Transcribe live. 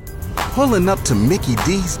Pulling up to Mickey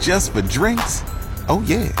D's just for drinks? Oh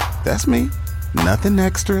yeah, that's me. Nothing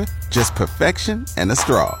extra, just perfection and a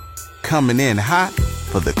straw. Coming in hot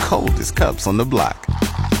for the coldest cups on the block.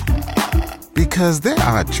 Because there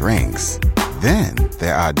are drinks. Then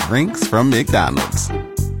there are drinks from McDonald's.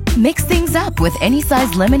 Mix things up with any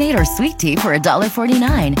size lemonade or sweet tea for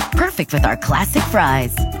 $1.49. Perfect with our classic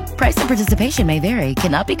fries. Price and participation may vary.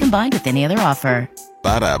 Cannot be combined with any other offer.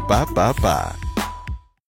 Ba-da-ba-ba-ba.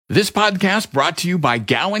 This podcast brought to you by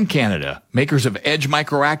Gowan, Canada, makers of Edge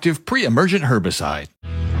Microactive Pre-Emergent Herbicide.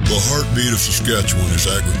 The heartbeat of Saskatchewan is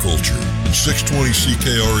agriculture, and 620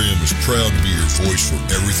 CKRM is proud to be your voice for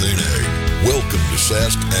everything ag. Welcome to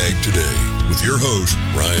Sask Ag Today with your host,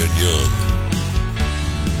 Ryan Young.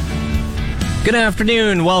 Good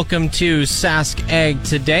afternoon. Welcome to Sask Ag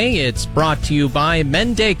Today. It's brought to you by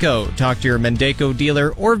Mendeco. Talk to your Mendeco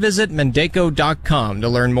dealer or visit mendeco.com to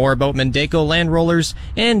learn more about Mendeco land rollers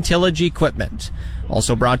and tillage equipment.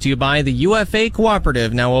 Also brought to you by the UFA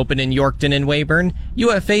Cooperative, now open in Yorkton and Weyburn.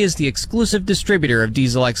 UFA is the exclusive distributor of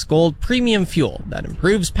Diesel X Gold premium fuel that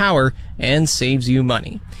improves power and saves you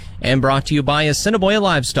money. And brought to you by Assiniboia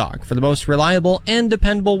Livestock for the most reliable and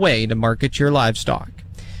dependable way to market your livestock.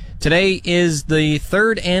 Today is the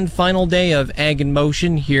third and final day of Ag in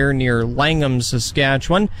Motion here near Langham,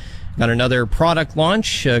 Saskatchewan. Got another product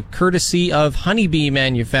launch, courtesy of Honeybee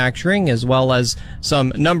Manufacturing, as well as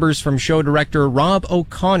some numbers from show director Rob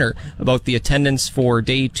O'Connor about the attendance for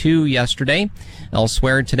day 2 yesterday.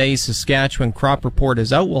 Elsewhere, today's Saskatchewan crop report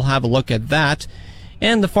is out. We'll have a look at that.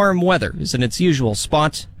 And the farm weather is in its usual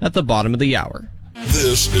spot at the bottom of the hour.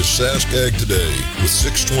 This is Sask Ag Today with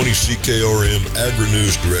 620 CKRM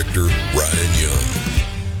Agri-News Director Ryan Young.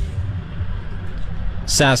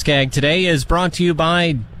 Sask Ag Today is brought to you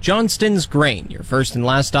by Johnston's Grain, your first and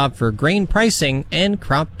last stop for grain pricing and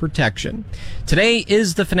crop protection. Today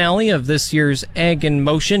is the finale of this year's Ag in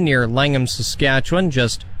Motion near Langham, Saskatchewan,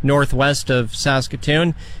 just northwest of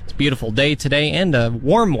Saskatoon. It's a beautiful day today and a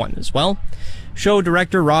warm one as well. Show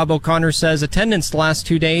director Rob O'Connor says attendance the last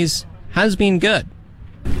 2 days has been good.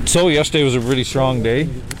 So yesterday was a really strong day.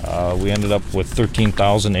 We ended up with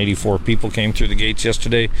 13,084 people came through the gates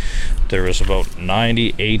yesterday. There was about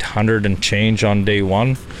 9,800 and change on day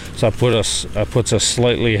one. So that puts us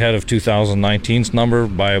slightly ahead of 2019's number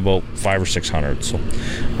by about 500 or 600. So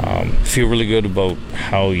feel really good about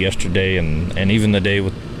how yesterday and even the day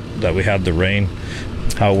that we had the rain,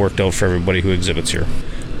 how it worked out for everybody who exhibits here.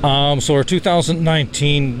 So our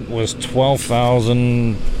 2019 was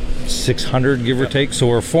 12,600 give or take, so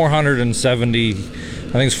we're 470, I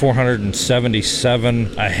think it's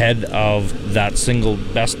 477 ahead of that single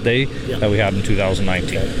best day that we had in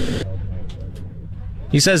 2019.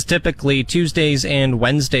 He says typically Tuesdays and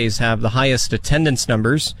Wednesdays have the highest attendance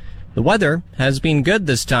numbers. The weather has been good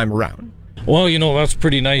this time around. Well, that's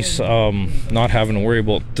pretty nice, not having to worry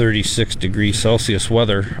about 36 degrees Celsius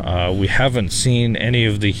weather. We haven't seen any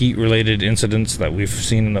of the heat-related incidents that we've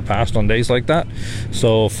seen in the past on days like that.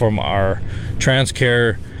 So from our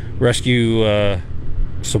TransCare rescue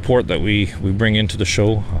support that we bring into the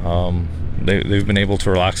show, they've been able to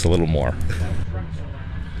relax a little more.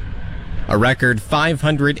 A record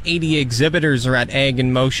 580 exhibitors are at Ag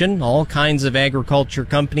in Motion, all kinds of agriculture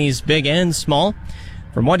companies, big and small.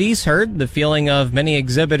 From what he's heard, the feeling of many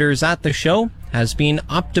exhibitors at the show has been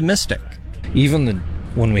optimistic. Even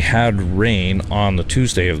when we had rain on the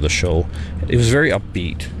Tuesday of the show, it was very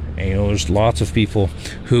upbeat. And, there's lots of people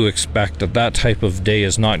who expect that type of day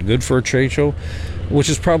is not good for a trade show, which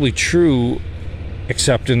is probably true,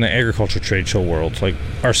 except in the agriculture trade show world. Like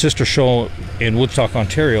our sister show in Woodstock,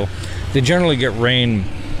 Ontario, they generally get rain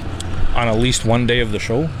on at least one day of the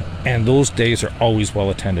show, and those days are always well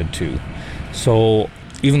attended too. So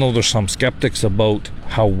even though there's some skeptics about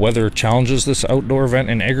how weather challenges this outdoor event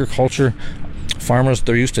in agriculture, farmers,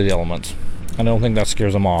 they're used to the elements. I don't think that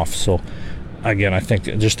scares them off. So again, I think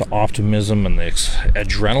just the optimism and the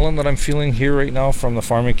adrenaline that I'm feeling here right now from the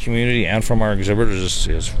farming community and from our exhibitors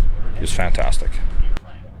is fantastic.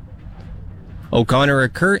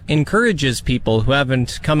 O'Connor encourages people who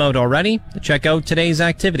haven't come out already to check out today's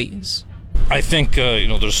activities. I think,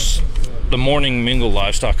 there's the morning Mingle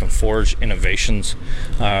Livestock and Forage Innovations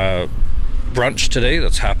brunch today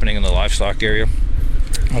that's happening in the livestock area.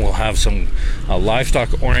 And we'll have some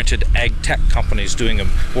livestock-oriented ag tech companies doing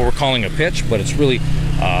what we're calling a pitch, but it's really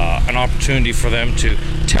an opportunity for them to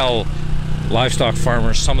tell livestock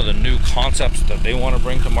farmers some of the new concepts that they want to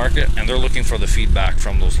bring to market, and they're looking for the feedback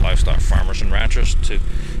from those livestock farmers and ranchers to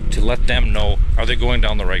let them know, are they going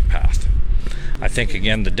down the right path. I think,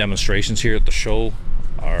 again, the demonstrations here at the show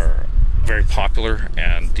are very popular,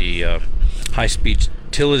 and the high-speed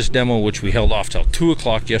tillage demo, which we held off till 2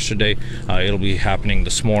 o'clock yesterday. It'll be happening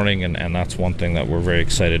this morning, and that's one thing that we're very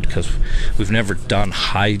excited, because we've never done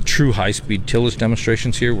true high-speed tillage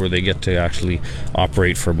demonstrations here, where they get to actually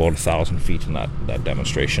operate for about 1,000 feet in that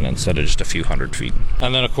demonstration instead of just a few hundred feet.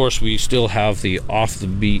 And then, of course, we still have the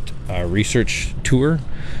off-the-beat research tour.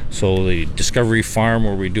 So the Discovery Farm,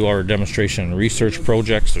 where we do our demonstration and research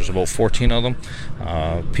projects, there's about 14 of them.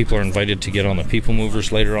 People are invited to get on the people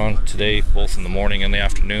movers later on today, both in the morning and the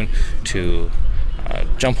afternoon, to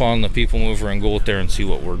jump on the people mover and go out there and see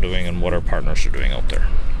what we're doing and what our partners are doing out there.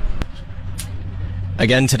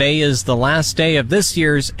 Again, today is the last day of this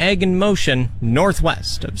year's Ag in Motion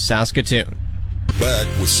northwest of Saskatoon. Back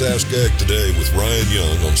with Sask Ag Today with Ryan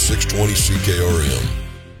Young on 620 CKRM.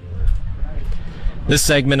 This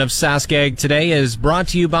segment of Sask Ag Today is brought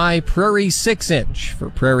to you by Prairie 6-inch. For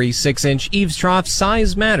Prairie 6-inch eaves trough,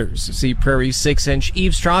 size matters. See Prairie 6-inch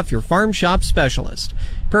eaves trough, your farm shop specialist.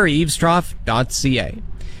 PrairieEavesTrough.ca.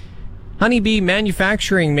 Honeybee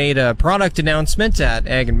Manufacturing made a product announcement at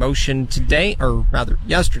Ag in Motion today, or rather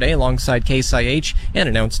yesterday, alongside Case IH, and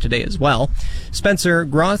announced today as well. Spencer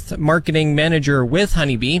Groth, marketing manager with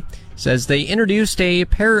Honeybee, says they introduced a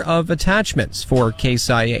pair of attachments for Case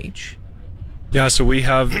IH. Yeah, so we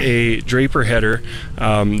have a draper header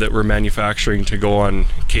that we're manufacturing to go on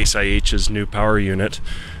Case IH's new power unit.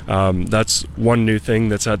 That's one new thing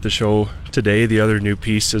that's at the show today. The other new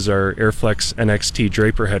piece is our Airflex NXT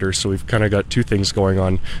draper header, so we've kind of got two things going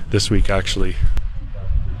on this week, actually.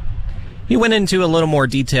 He went into a little more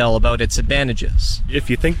detail about its advantages. If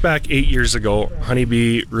you think back 8 years ago,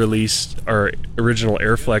 Honeybee released our original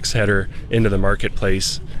Airflex header into the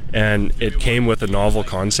marketplace, and it came with a novel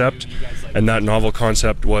concept, and that novel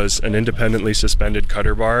concept was an independently suspended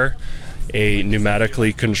cutter bar, a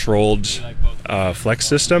pneumatically controlled flex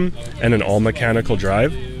system, and an all-mechanical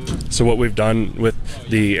drive. So what we've done with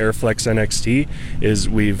the Airflex NXT is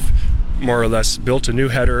we've more or less built a new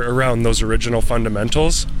header around those original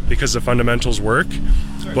fundamentals, because the fundamentals work,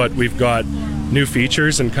 but we've got new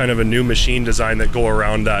features and kind of a new machine design that go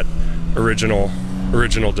around that original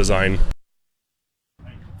design.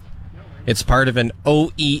 It's part of an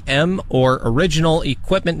OEM, or Original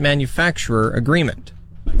Equipment Manufacturer agreement.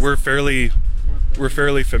 We're fairly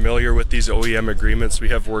familiar with these OEM agreements. We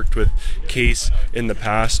have worked with Case in the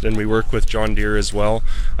past, and we work with John Deere as well.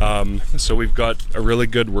 So we've got a really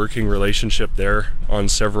good working relationship there on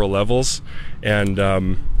several levels, and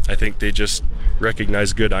I think they just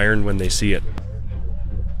recognize good iron when they see it.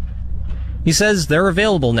 He says they're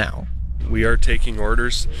available now. We are taking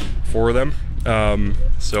orders for them.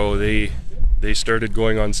 So they started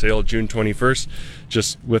going on sale June 21st.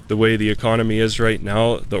 Just with the way the economy is right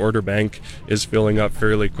now, the order bank is filling up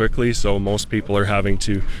fairly quickly, so most people are having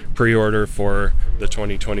to pre-order for the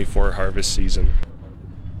 2024 harvest season.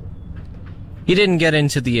 He didn't get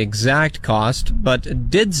into the exact cost, but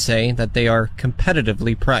did say that they are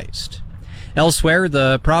competitively priced. Elsewhere,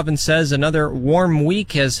 the province says another warm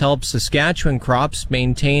week has helped Saskatchewan crops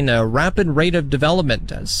maintain a rapid rate of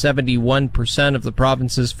development, as 71% of the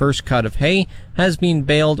province's first cut of hay has been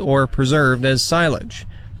baled or preserved as silage.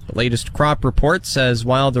 The latest crop report says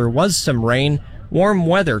while there was some rain, warm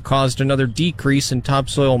weather caused another decrease in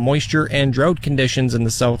topsoil moisture, and drought conditions in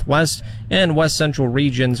the southwest and west central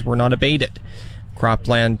regions were not abated.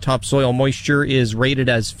 Cropland topsoil moisture is rated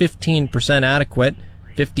as 15% adequate,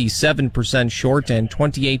 57% short, and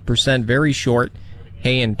 28% very short.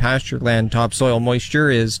 Hay and pastureland topsoil moisture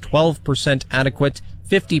is 12% adequate,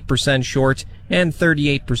 50% short, and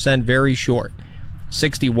 38% very short.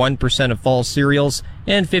 61% of fall cereals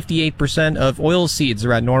and 58% of oil seeds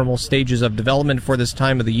are at normal stages of development for this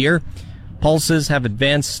time of the year. Pulses have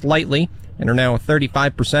advanced slightly and are now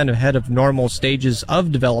 35% ahead of normal stages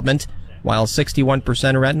of development, while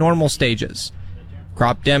 61% are at normal stages.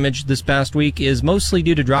 Crop damage this past week is mostly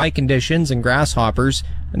due to dry conditions and grasshoppers,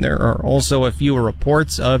 and there are also a few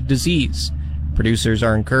reports of disease. Producers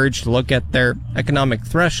are encouraged to look at their economic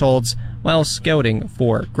thresholds while scouting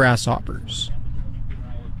for grasshoppers.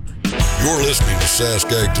 You're listening to Sask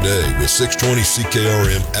Ag Today with 620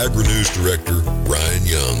 CKRM Agri-News Director Ryan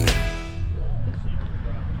Young.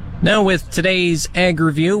 Now with today's Ag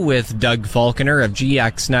Review with Doug Falconer of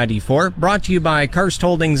GX94, brought to you by Karst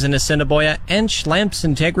Holdings in Assiniboia and Schlamps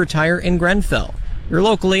Integra Tire in Grenfell, your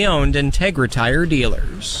locally owned Integra Tire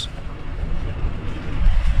dealers.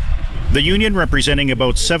 The union, representing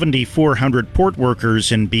about 7,400 port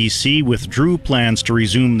workers in BC, withdrew plans to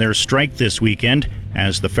resume their strike this weekend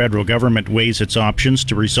as the federal government weighs its options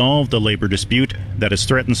to resolve the labor dispute that has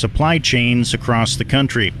threatened supply chains across the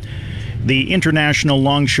country. The International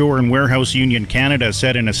Longshore and Warehouse Union Canada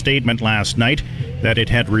said in a statement last night that it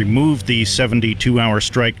had removed the 72-hour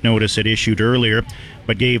strike notice it issued earlier,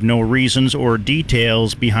 but gave no reasons or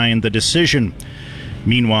details behind the decision.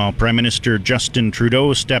 Meanwhile, Prime Minister Justin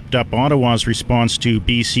Trudeau stepped up Ottawa's response to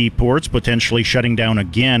BC ports potentially shutting down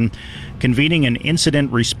again, convening an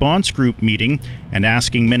incident response group meeting and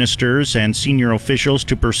asking ministers and senior officials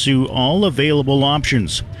to pursue all available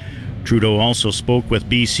options. Trudeau also spoke with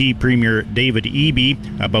BC Premier David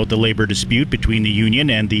Eby about the labour dispute between the union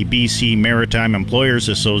and the BC Maritime Employers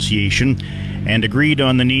Association and agreed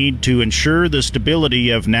on the need to ensure the stability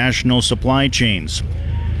of national supply chains.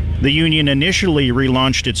 The union initially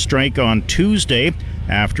relaunched its strike on Tuesday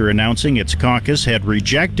after announcing its caucus had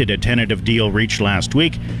rejected a tentative deal reached last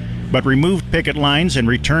week, but removed picket lines and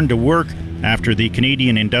returned to work after the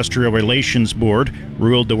Canadian Industrial Relations Board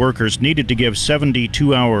ruled the workers needed to give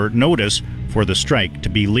 72-hour notice for the strike to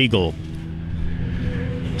be legal.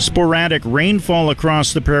 Sporadic rainfall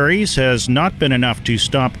across the prairies has not been enough to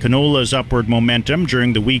stop canola's upward momentum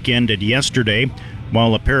during the week ended yesterday,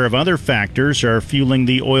 while a pair of other factors are fueling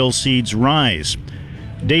the oilseeds' rise.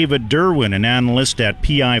 David Derwin, an analyst at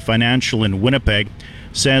PI Financial in Winnipeg,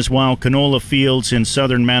 says while canola fields in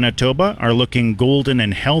southern Manitoba are looking golden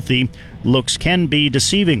and healthy, looks can be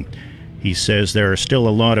deceiving. He says there are still a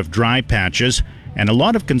lot of dry patches and a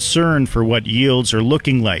lot of concern for what yields are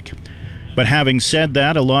looking like. But having said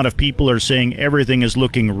that, a lot of people are saying everything is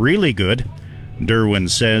looking really good. Derwin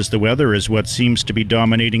says the weather is what seems to be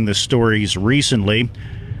dominating the stories recently.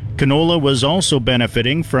 Canola was also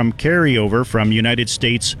benefiting from carryover from United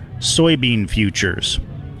States soybean futures.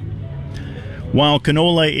 While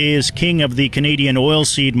canola is king of the Canadian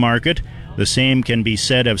oilseed market, the same can be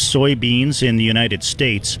said of soybeans in the United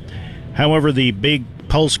States. However, the big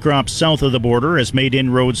pulse crop south of the border has made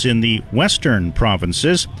inroads in the western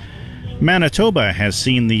provinces. Manitoba has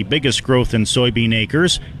seen the biggest growth in soybean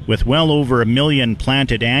acres, with well over 1 million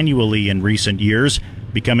planted annually in recent years,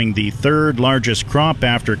 becoming the third largest crop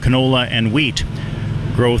after canola and wheat.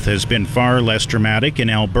 Growth has been far less dramatic in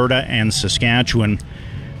Alberta and Saskatchewan.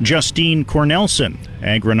 Justine Cornelson,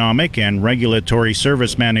 agronomic and regulatory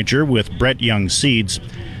service manager with Brett Young Seeds,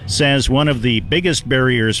 says one of the biggest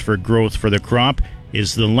barriers for growth for the crop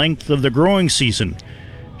is the length of the growing season.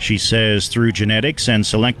 She says through genetics and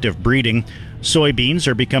selective breeding, soybeans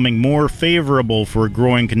are becoming more favorable for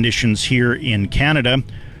growing conditions here in Canada.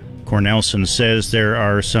 Cornelson says there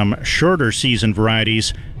are some shorter season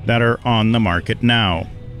varieties that are on the market now.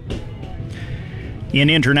 In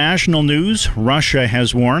international news, Russia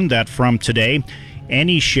has warned that from today,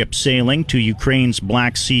 any ship sailing to Ukraine's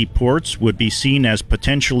Black Sea ports would be seen as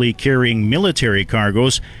potentially carrying military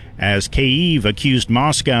cargoes, as Kyiv accused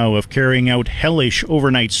Moscow of carrying out hellish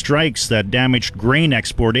overnight strikes that damaged grain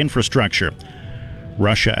export infrastructure.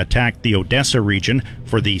 Russia attacked the Odessa region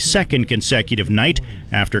for the second consecutive night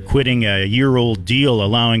after quitting a year-old deal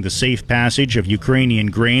allowing the safe passage of Ukrainian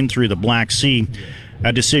grain through the Black Sea,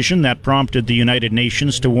 a decision that prompted the United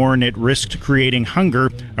Nations to warn it risked creating hunger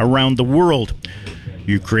around the world.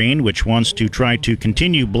 Ukraine, which wants to try to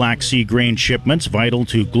continue Black Sea grain shipments vital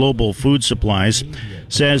to global food supplies,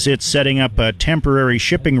 says it's setting up a temporary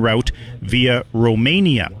shipping route via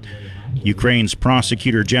Romania. Ukraine's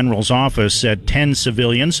Prosecutor General's office said 10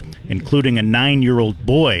 civilians, including a 9-year-old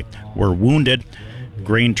boy, were wounded.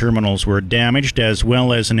 Grain terminals were damaged, as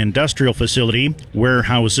well as an industrial facility,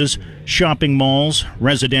 warehouses, shopping malls,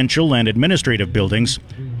 residential and administrative buildings,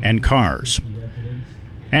 and cars.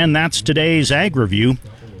 And that's today's Ag Review.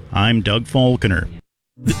 I'm Doug Falconer.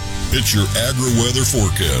 It's your agri-weather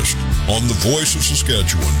forecast on the Voice of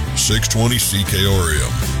Saskatchewan, 620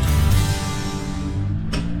 CKRM.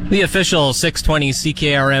 The official 620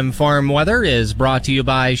 CKRM farm weather is brought to you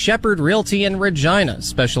by Shepherd Realty in Regina,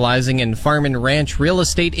 specializing in farm and ranch real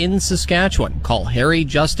estate in Saskatchewan. Call Harry,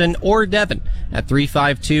 Justin, or Devin at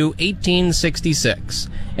 352-1866.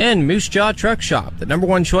 And Moose Jaw Truck Shop, the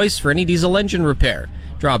 #1 choice for any diesel engine repair.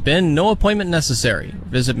 Drop in, no appointment necessary.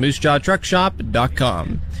 Visit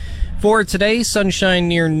moosejawtruckshop.com. For today, sunshine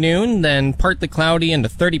near noon, then partly cloudy and a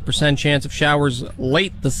 30% chance of showers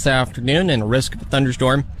late this afternoon and a risk of a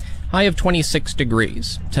thunderstorm. High of 26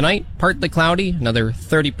 degrees. Tonight, partly cloudy, another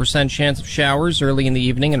 30% chance of showers early in the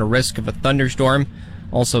evening and a risk of a thunderstorm.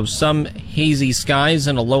 Also some hazy skies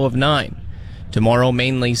and a low of 9. Tomorrow,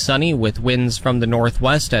 mainly sunny with winds from the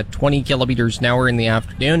northwest at 20 kilometers an hour in the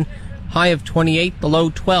afternoon. High of 28, the low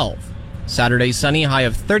 12. Saturday, sunny, high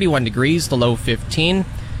of 31 degrees, the low 15.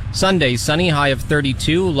 Sunday, sunny, high of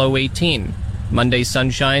 32, low 18. Monday,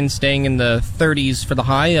 sunshine, staying in the 30s for the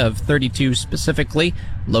high of 32 specifically,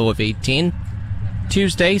 low of 18.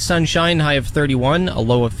 Tuesday, sunshine, high of 31, a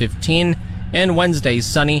low of 15. And Wednesday,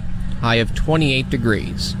 sunny, high of 28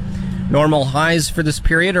 degrees. Normal highs for this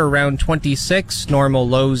period are around 26, normal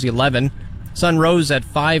lows 11. Sun rose at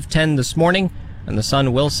 5:10 this morning, and the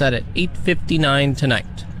sun will set at 8:59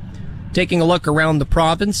 tonight. Taking a look around the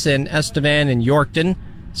province in Estevan and Yorkton,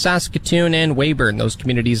 Saskatoon and Weyburn, those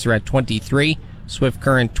communities are at 23, Swift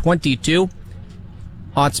Current 22.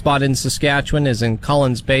 Hotspot in Saskatchewan is in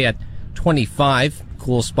Collins Bay at 25,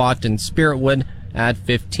 cool spot in Spiritwood at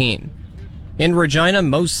 15. In Regina,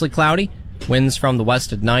 mostly cloudy, winds from the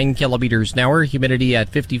west at 9 kilometers an hour, humidity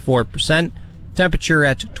at 54%, temperature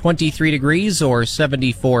at 23 degrees or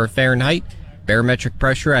 74 Fahrenheit, barometric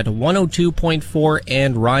pressure at 102.4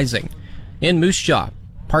 and rising. In Moose Jaw,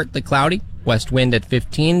 partly cloudy, west wind at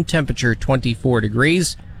 15, temperature 24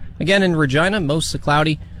 degrees. Again in Regina, mostly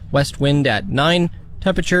cloudy, west wind at 9,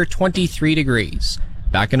 temperature 23 degrees.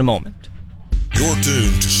 Back in a moment. You're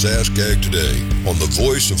tuned to Sask Ag Today on the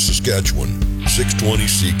voice of Saskatchewan, 620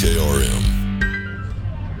 CKRM.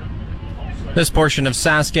 This portion of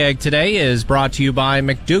Sask Ag Today is brought to you by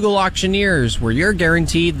McDougall Auctioneers, where you're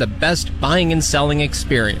guaranteed the best buying and selling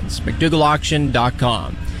experience.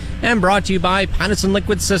 McDougallAuction.com. And brought to you by Pattison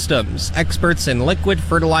Liquid Systems, experts in liquid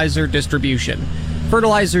fertilizer distribution.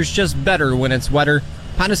 Fertilizer's just better when it's wetter.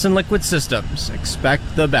 Pattison Liquid Systems.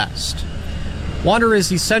 Expect the best. Water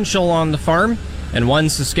is essential on the farm, and one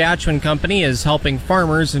Saskatchewan company is helping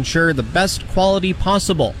farmers ensure the best quality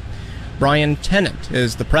possible. Brian Tennant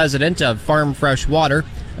is the president of Farm Fresh Water,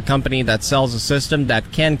 a company that sells a system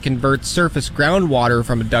that can convert surface groundwater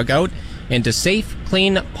from a dugout into safe,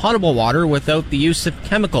 clean, potable water without the use of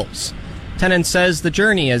chemicals. Tennant says the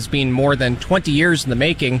journey has been more than 20 years in the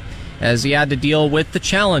making, as he had to deal with the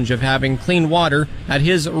challenge of having clean water at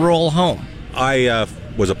his rural home. I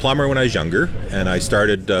was a plumber when I was younger, and I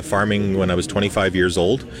started farming when I was 25 years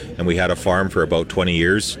old, and we had a farm for about 20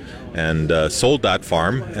 years, and sold that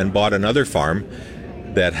farm and bought another farm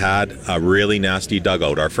that had a really nasty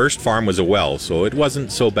dugout. Our first farm was a well, so it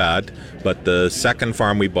wasn't so bad, but the second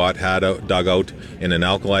farm we bought had a dugout in an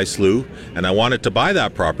alkali slough, and I wanted to buy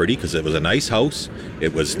that property because it was a nice house,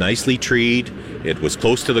 it was nicely treed, it was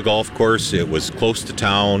close to the golf course, it was close to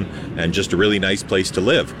town, and just a really nice place to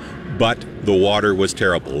live. But the water was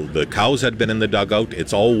terrible. The cows had been in the dugout.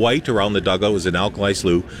 It's all white around the dugout. It was an alkali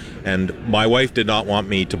slough. And my wife did not want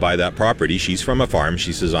me to buy that property. She's from a farm.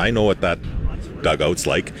 She says, I know what that dugout's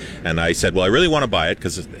like. And I said, well, I really want to buy it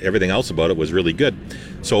because everything else about it was really good.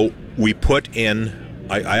 So we put in,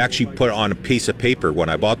 I actually put on a piece of paper when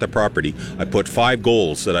I bought the property, I put 5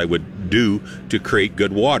 goals that I would do to create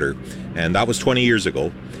good water. And that was 20 years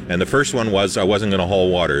ago. And the first one was I wasn't going to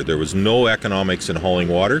haul water. There was no economics in hauling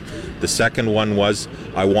water. The second one was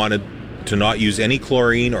I wanted to not use any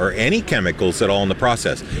chlorine or any chemicals at all in the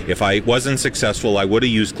process. If I wasn't successful, I would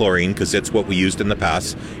have used chlorine because it's what we used in the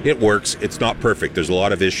past. It works. It's not perfect. There's a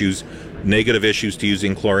lot of issues, negative issues to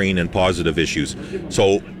using chlorine and positive issues.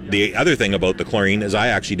 So the other thing about the chlorine is I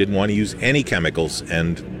actually didn't want to use any chemicals.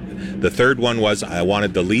 And the third one was I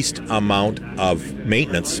wanted the least amount of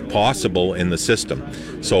maintenance possible in the system.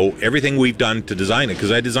 So everything we've done to design it,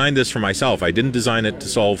 because I designed this for myself. I didn't design it to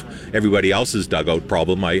solve everybody else's dugout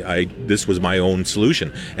problem. This was my own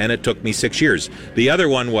solution, and it took me 6 years. The other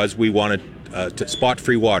one was we wanted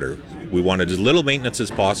spot-free water. We wanted as little maintenance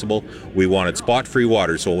as possible. We wanted spot-free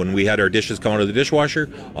water. So when we had our dishes come out of the dishwasher,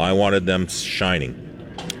 I wanted them shining.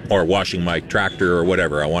 Or washing my tractor or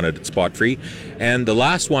whatever. I wanted it spot-free. And the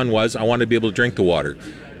last one was I wanted to be able to drink the water.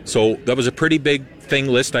 So that was a pretty big thing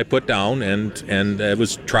list I put down, and it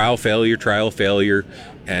was trial, failure.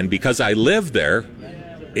 And because I lived there,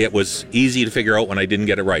 it was easy to figure out when I didn't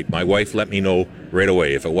get it right. My wife let me know right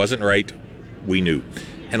away. If it wasn't right, we knew.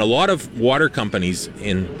 And a lot of water companies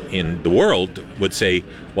in the world would say,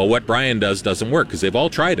 well, what Brian does doesn't work, because they've all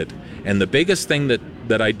tried it. And the biggest thing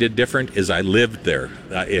that I did different is I lived there.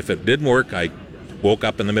 If it didn't work, I woke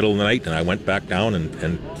up in the middle of the night and I went back down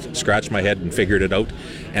and scratched my head and figured it out.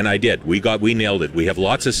 And I did. We nailed it. We have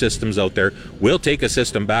lots of systems out there. We'll take a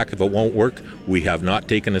system back if it won't work. We have not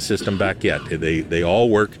taken a system back yet. They all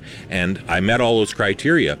work, and I met all those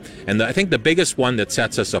criteria. And I think the biggest one that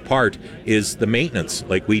sets us apart is the maintenance.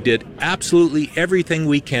 Like, we did absolutely everything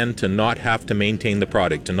we can to not have to maintain the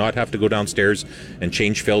product, to not have to go downstairs and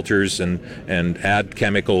change filters and add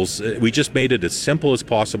chemicals. We just made it as simple as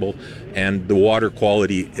possible, and the water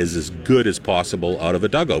quality is as good as possible out of a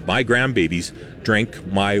dugout. My grandbabies drink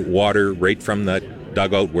my water right from the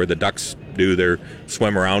dugout where the ducks do their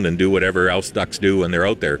swim around and do whatever else ducks do when they're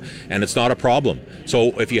out there, and it's not a problem.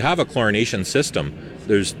 So if you have a chlorination system,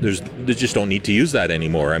 they just don't need to use that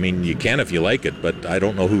anymore. I mean, you can if you like it, but I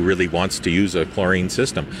don't know who really wants to use a chlorine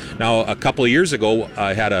system. Now, a couple of years ago,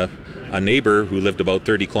 I had a neighbor who lived about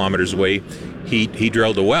 30 kilometers away. He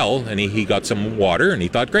drilled a well, and he got some water, and he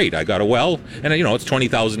thought, great, I got a well, and it's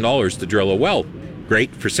 $20,000 to drill a well.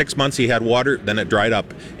 Great. For 6 months he had water, then it dried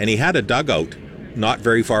up, and he had a dugout not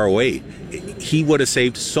very far away. He would have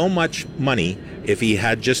saved so much money if he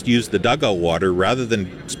had just used the dugout water rather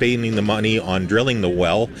than spending the money on drilling the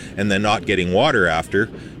well and then not getting water after.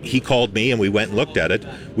 He called me and we went and looked at it.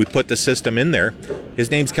 We put the system in there. His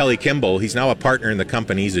name's Kelly Kimball. He's now a partner in the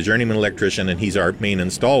company. He's a journeyman electrician and he's our main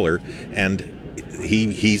installer. And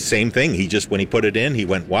he's same thing. He just, when he put it in, he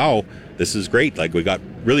went, wow, this is great. Like, we got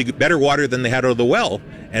really better water than they had out of the well,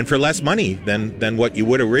 and for less money than what you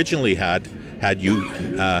would originally had you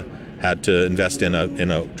had to invest in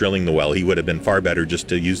a drilling the well. He would have been far better just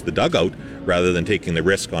to use the dugout rather than taking the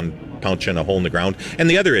risk on punching a hole in the ground. And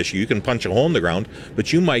the other issue, you can punch a hole in the ground,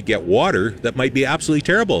 but you might get water that might be absolutely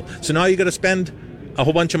terrible. So now you got to spend a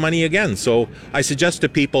whole bunch of money again. So I suggest to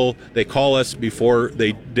people, they call us before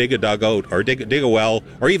they dig a dugout or dig a well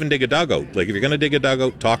or even dig a dugout. Like, if you're going to dig a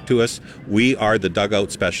dugout, talk to us. We are the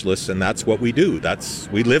dugout specialists, and that's what we do.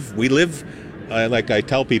 We live. Like I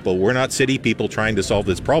tell people, we're not city people trying to solve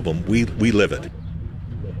this problem. We live it.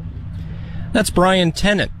 That's Brian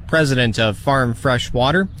Tennant, president of Farm Fresh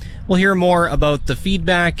Water. We'll hear more about the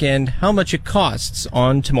feedback and how much it costs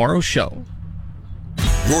on tomorrow's show.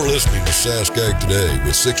 You're listening to Sask Ag Today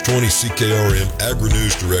with 620 CKRM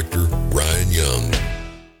Agri-News Director Ryan Young.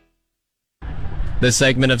 This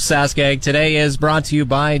segment of Sask Ag Today is brought to you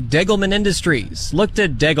by Degelman Industries. Look to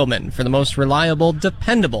Degelman for the most reliable,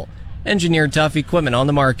 dependable, engineered tough equipment on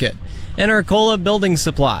the market. And Arcola Building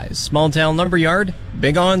Supplies, small town lumberyard,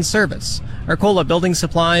 big on service.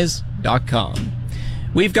 ArcolaBuildingSupplies.com.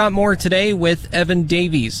 We've got more today with Evan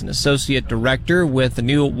Davies, an associate director with the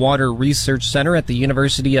New Water Research Center at the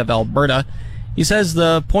University of Alberta. He says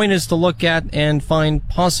the point is to look at and find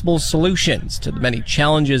possible solutions to the many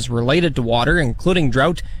challenges related to water, including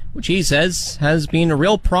drought, which he says has been a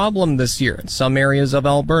real problem this year in some areas of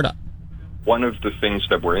Alberta. One of the things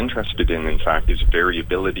that we're interested in fact, is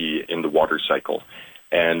variability in the water cycle.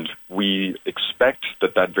 And we expect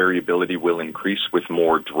that variability will increase with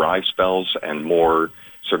more dry spells and more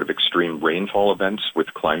sort of extreme rainfall events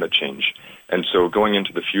with climate change. And so going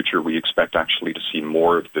into the future, we expect actually to see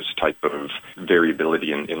more of this type of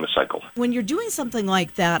variability in the cycle. When you're doing something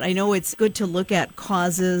like that, I know it's good to look at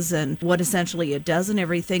causes and what essentially it does and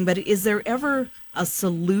everything, but is there ever a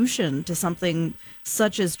solution to something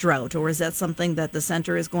such as drought, or is that something that the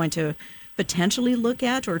center is going to potentially look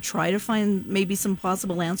at or try to find maybe some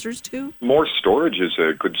possible answers to? More storage is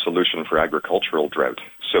a good solution for agricultural drought.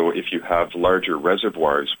 So if you have larger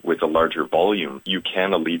reservoirs with a larger volume, you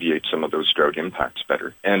can alleviate some of those drought impacts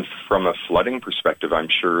better. And from a flooding perspective, I'm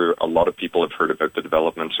sure a lot of people have heard about the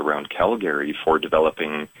developments around Calgary for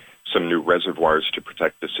developing some new reservoirs to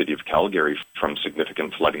protect the city of Calgary from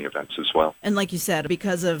significant flooding events as well. And like you said,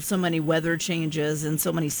 because of so many weather changes and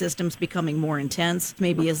so many systems becoming more intense,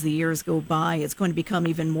 maybe as the years go by, it's going to become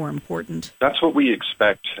even more important. That's what we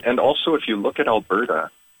expect. And also, if you look at Alberta,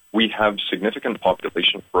 we have significant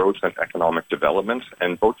population growth and economic development,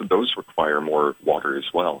 and both of those require more water as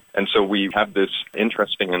well. And so we have this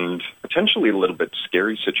interesting and potentially a little bit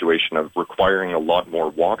scary situation of requiring a lot more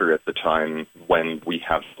water at the time when we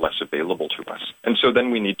have less available to us. And so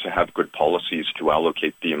then we need to have good policies to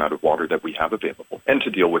allocate the amount of water that we have available and to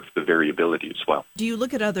deal with the variability as well. Do you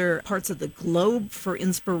look at other parts of the globe for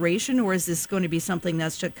inspiration, or is this going to be something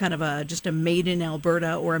that's just kind of just a made in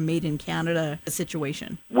Alberta or a made in Canada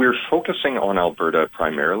situation? We're focusing on Alberta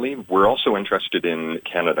primarily. We're also interested in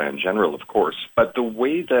Canada in general, of course. But the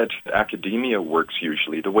way that academia works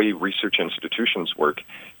usually, the way research institutions work,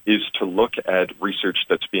 is to look at research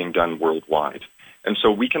that's being done worldwide. And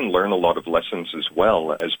so we can learn a lot of lessons as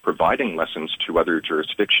well as providing lessons to other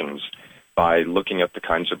jurisdictions by looking at the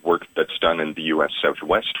kinds of work that's done in the U.S.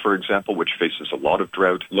 Southwest, for example, which faces a lot of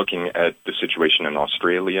drought, looking at the situation in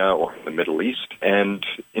Australia or the Middle East, and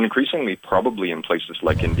increasingly probably in places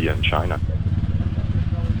like India and China.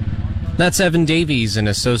 That's Evan Davies, an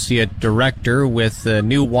associate director with the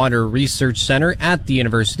New Water Research Center at the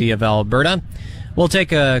University of Alberta. We'll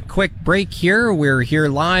take a quick break here. We're here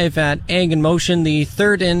live at Ag in Motion, the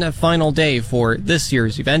third and final day for this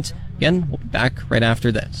year's event. Again, we'll be back right after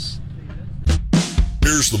this.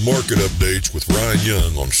 Here's the market updates with Ryan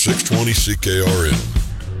Young on 620 CKRM.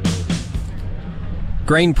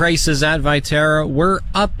 Grain prices at Viterra were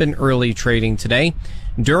up in early trading today.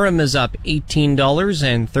 Durum is up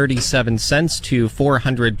 $18.37 to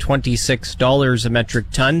 $426 a metric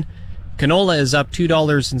ton. Canola is up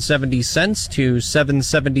 $2.70 to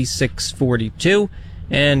 $776.42.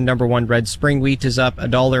 And number one red spring wheat is up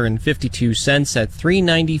 $1.52 at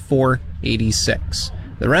 $394.86.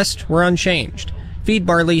 The rest were unchanged. Feed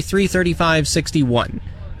barley $335.61.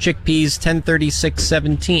 Chickpeas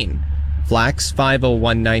 $1036.17. Flax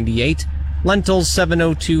 $501.98. Lentils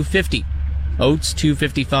 $702.50. Oats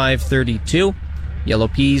 $255.32. Yellow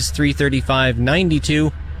peas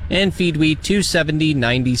 $335.92. And feed wheat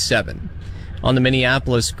 $270.97. On the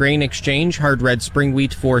Minneapolis Grain Exchange, hard red spring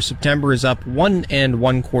wheat for September is up 1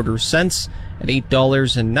 1/4 cents at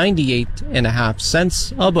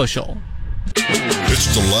 $8.98.5 a bushel.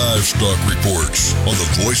 It's the Livestock Reports on the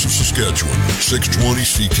Voice of Saskatchewan, 620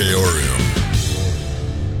 CKRM.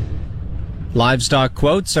 Livestock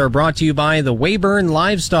quotes are brought to you by the Weyburn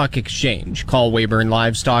Livestock Exchange. Call Weyburn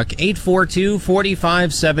Livestock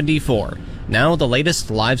 842-4574. Now the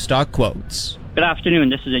latest livestock quotes. Good afternoon.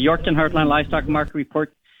 This is a Yorkton Heartland Livestock Market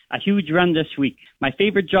Report. A huge run this week. My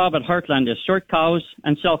favorite job at Heartland is short cows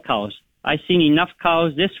and sell cows. I've seen enough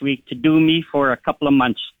cows this week to do me for a couple of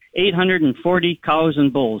months. 840 cows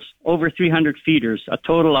and bulls, over 300 feeders, a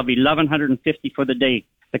total of 1,150 for the day.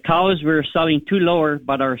 The cows were selling too lower,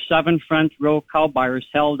 but our 7 front row cow buyers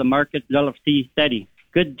held the market relatively steady.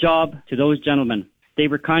 Good job to those gentlemen. They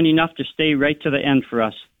were kind enough to stay right to the end for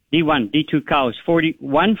us. D1, D2 cows,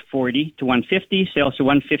 140 to 150, sales to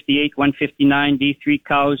 158, 159, D3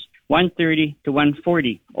 cows, 130 to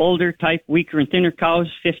 140. Older type, weaker and thinner cows,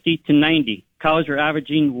 50 to 90. Cows are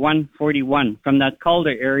averaging 141. From that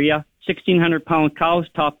Calder area, 1,600-pound cows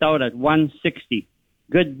topped out at 160.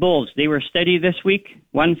 Good bulls, they were steady this week,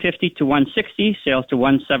 150 to 160, sales to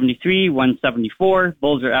 173, 174.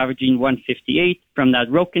 Bulls are averaging 158. From that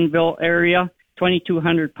Rokinville area,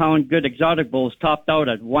 2,200-pound good exotic bulls topped out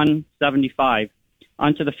at 175.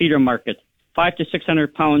 Onto the feeder market. 5 to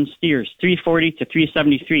 600-pound steers, 340 to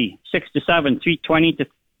 373. 6 to 7, 320 to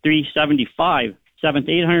 375. 7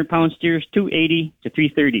 to 800-pound steers, 280 to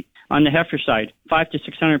 330. On the heifer side, 5 to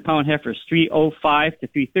 600-pound heifers, 305 to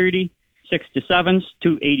 330. 6 to 7s,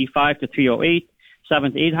 285 to 308.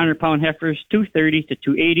 7 to 800-pound heifers, 230 to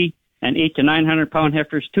 280. And 8 to 900-pound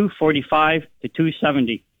heifers, 245 to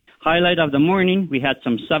 270. Highlight of the morning, we had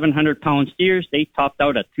some 700-pound steers. They topped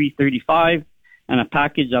out at 335. And a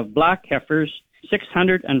package of black heifers,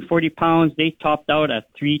 640 pounds. They topped out at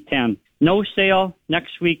 310. No sale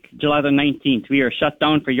next week, July the 19th. We are shut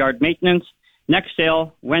down for yard maintenance. Next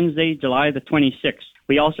sale, Wednesday, July the 26th.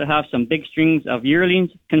 We also have some big strings of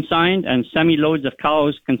yearlings consigned and semi-loads of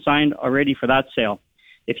cows consigned already for that sale.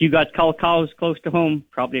 If you got cull cows close to home,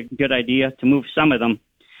 probably a good idea to move some of them.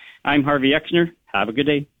 I'm Harvey Exner. Have a good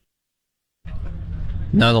day.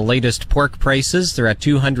 Now the latest pork prices, they're at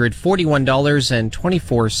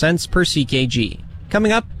 $241.24 per CKG.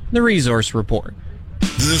 Coming up, the Resource Report.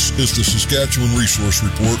 This is the Saskatchewan Resource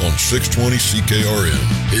Report on 620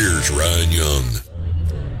 CKRM. Here's Ryan Young.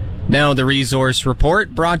 Now the Resource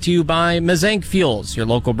Report, brought to you by Mazank Fuels, your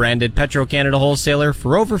local branded Petro-Canada wholesaler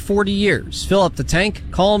for over 40 years. Fill up the tank,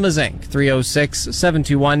 call Mazank,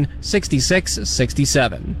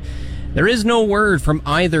 306-721-6667. There is no word from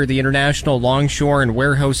either the International Longshore and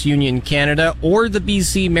Warehouse Union Canada or the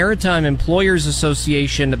BC Maritime Employers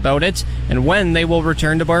Association about it and when they will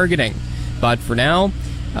return to bargaining. But for now,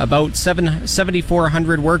 about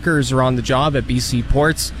 7,400 workers are on the job at BC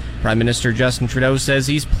ports. Prime Minister Justin Trudeau says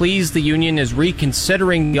he's pleased the union is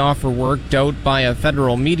reconsidering the offer worked out by a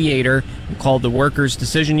federal mediator and called the workers'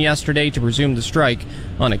 decision yesterday to resume the strike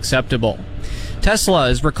unacceptable. Tesla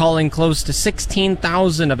is recalling close to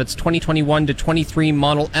 16,000 of its 2021 to 23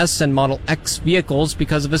 Model S and Model X vehicles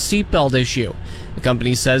because of a seatbelt issue. The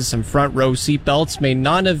company says some front row seatbelts may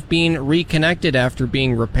not have been reconnected after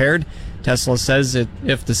being repaired. Tesla says that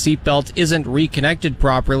if the seatbelt isn't reconnected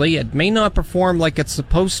properly, it may not perform like it's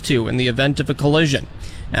supposed to in the event of a collision.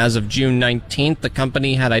 As of June 19th, the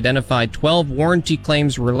company had identified 12 warranty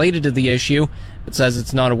claims related to the issue, but says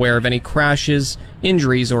it's not aware of any crashes,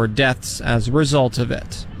 injuries, or deaths as a result of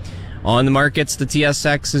it. On the markets, the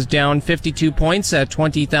TSX is down 52 points at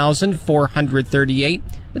 20,438.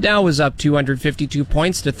 The Dow is up 252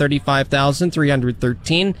 points to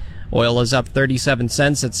 35,313. Oil is up 37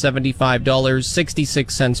 cents at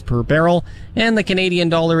 $75.66 per barrel, and the Canadian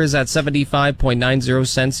dollar is at 75.90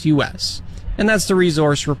 cents US. And that's the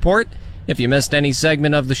Resource Report. If you missed any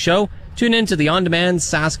segment of the show, tune in to the on-demand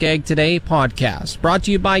Sask Ag Today podcast, brought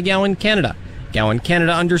to you by Gowan Canada. Gowan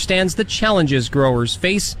Canada understands the challenges growers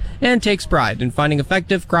face and takes pride in finding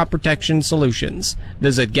effective crop protection solutions.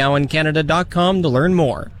 Visit GowanCanada.com to learn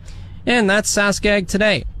more. And that's Sask Ag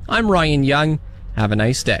Today. I'm Ryan Young. Have a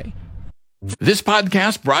nice day. This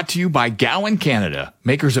podcast brought to you by Gowan Canada,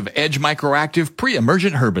 makers of Edge Microactive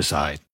pre-emergent herbicide.